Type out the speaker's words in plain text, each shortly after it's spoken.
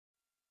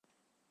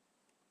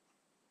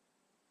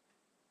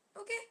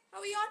Okay,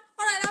 are we on?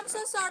 Alright, I'm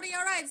so sorry.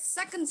 Alright,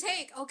 second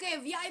take. Okay,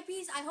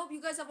 VIPs, I hope you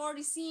guys have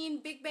already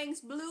seen Big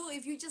Bang's Blue.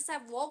 If you just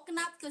have woken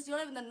up because you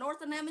live in the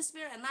Northern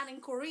Hemisphere and not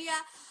in Korea,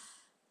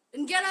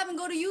 and get up and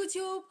go to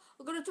YouTube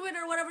or go to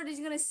Twitter or whatever,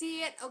 you're gonna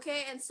see it,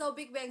 okay? And so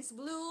Big Bang's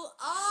Blue.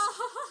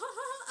 Oh,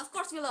 of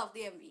course we love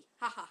the MV.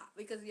 Ha,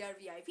 because we are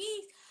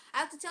VIPs. I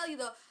have to tell you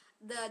though,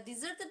 the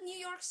deserted New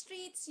York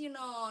streets, you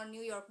know,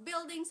 New York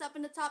buildings up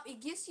in the top,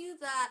 it gives you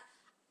that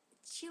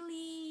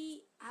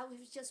chilly, I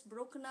was just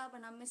broken up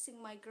and I'm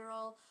missing my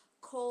girl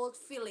cold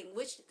feeling,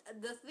 which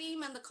the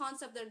theme and the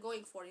concept they're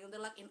going for, you know,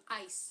 they're like in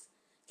ice,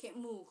 can't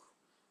move,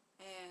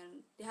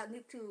 and they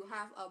need to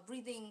have a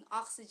breathing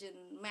oxygen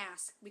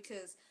mask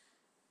because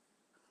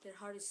their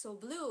heart is so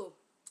blue.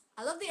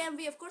 I love the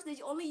MV. Of course they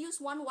only use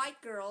one white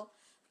girl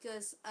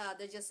because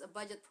there's just a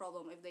budget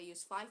problem if they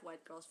use 5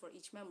 white girls for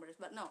each members,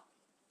 but no.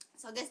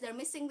 So I guess they're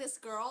missing this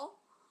girl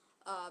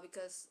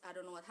because I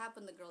don't know what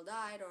happened, the girl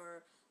died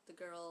or the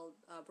girl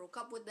broke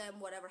up with them,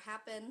 whatever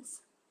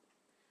happens.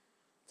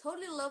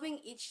 Totally loving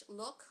each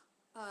look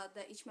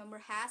that each member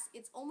has.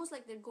 It's almost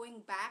like they're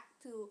going back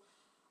to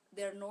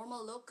their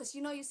normal look, because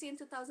you know, you see in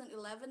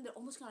 2011 they're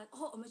almost kind of like,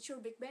 oh, a mature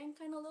Big Bang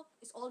kind of look.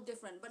 It's all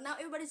different, but now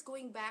everybody's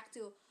going back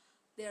to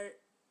their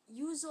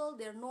usual,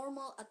 their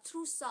normal, a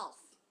true self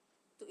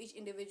to each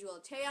individual.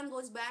 Taeyang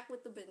goes back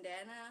with the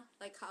bandana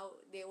like how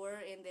they were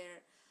in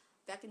their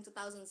back in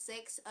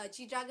 2006.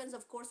 G-Dragon's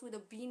of course with a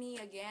beanie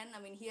again.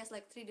 I mean, he has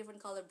like 3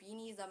 different color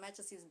beanies that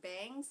matches his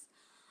bangs.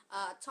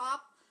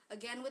 Top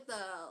again with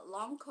the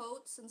long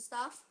coats and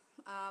stuff.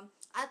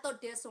 I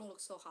thought Daesung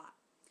looked so hot,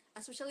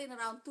 especially in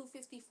around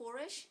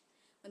 254ish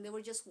when they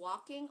were just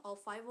walking, all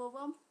 5 of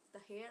them. The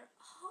hair,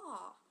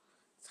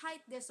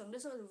 tight Daesung.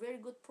 This was a very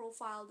good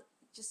profiled.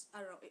 Just I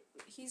don't know.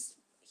 He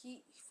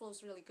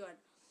flows really good.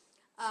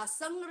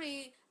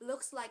 Seungri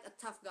looks like a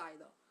tough guy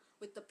though,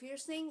 with the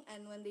piercing,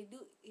 and when they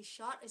do his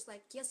shot, it's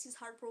like, yes, he's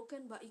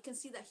heartbroken, but you can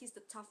see that he's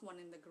the tough one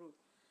in the group.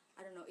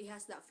 I don't know, he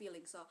has that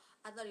feeling, so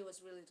I thought it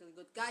was really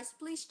good. Guys,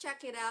 please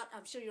check it out.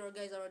 I'm sure your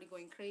guys are already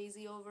going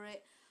crazy over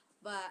it,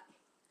 but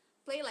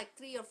play like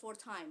 3 or 4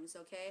 times,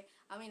 okay?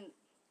 I mean,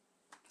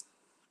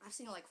 I've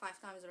seen it like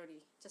 5 times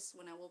already, just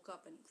when I woke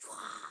up, and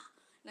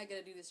not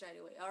gonna do this right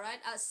away,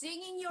 alright?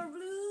 Singing your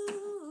blues,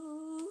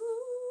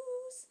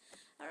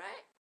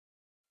 alright?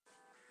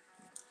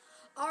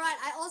 Alright,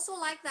 I also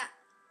like that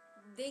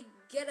they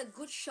get a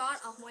good shot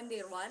of when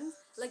they run.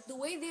 Like the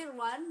way they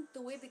run,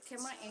 the way the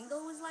camera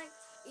angle was like,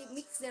 it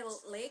makes their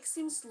legs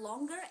seems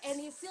longer, and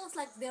it feels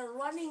like they're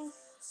running,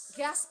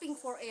 gasping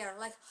for air.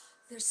 Like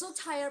they're so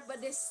tired,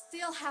 but they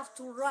still have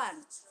to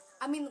run.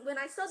 I mean, when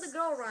I saw the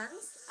girl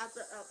runs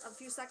after a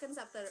few seconds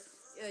after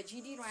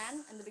GD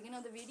ran in the beginning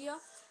of the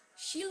video,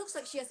 she looks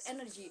like she has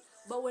energy.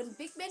 But when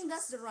Big Bang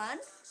does the run,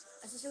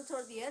 especially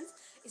toward the end,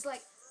 it's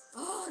like,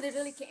 oh, they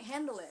really can't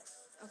handle it.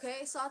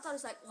 Okay, so I thought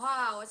it's like,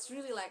 wow, it's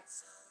really like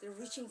they're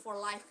reaching for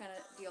life kind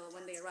of deal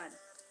when they run.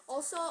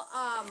 Also,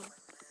 I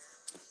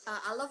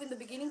love in the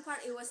beginning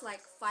part, it was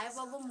like 5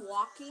 of them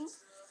walking,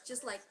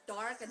 just like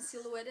dark and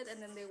silhouetted,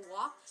 and then they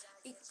walk.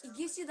 It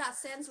gives you that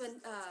sense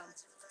when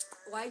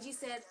YG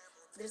said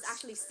there's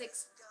actually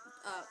 6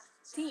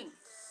 team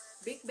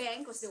Big Bang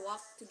because they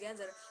walk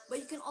together, but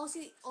you can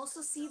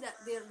also see that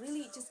they're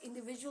really just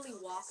individually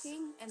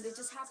walking, and they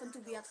just happen to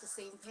be at the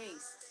same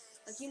pace.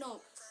 Like, you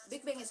know,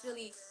 Big Bang is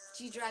really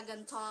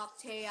G-Dragon, Top,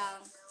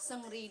 Taeyang,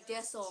 Seungri,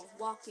 Daesung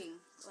walking,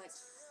 like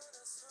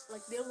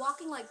they're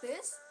walking like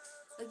this.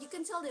 Like you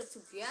can tell they're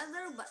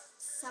together but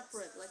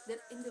separate, like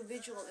they're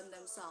individual in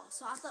themselves.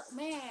 So I thought,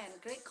 man,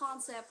 great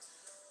concept.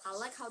 I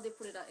like how they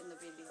put it out in the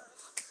video.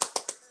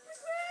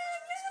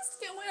 Yes,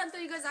 can't wait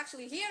until you guys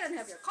actually hear and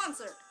have your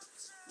concert.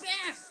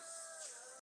 Bam!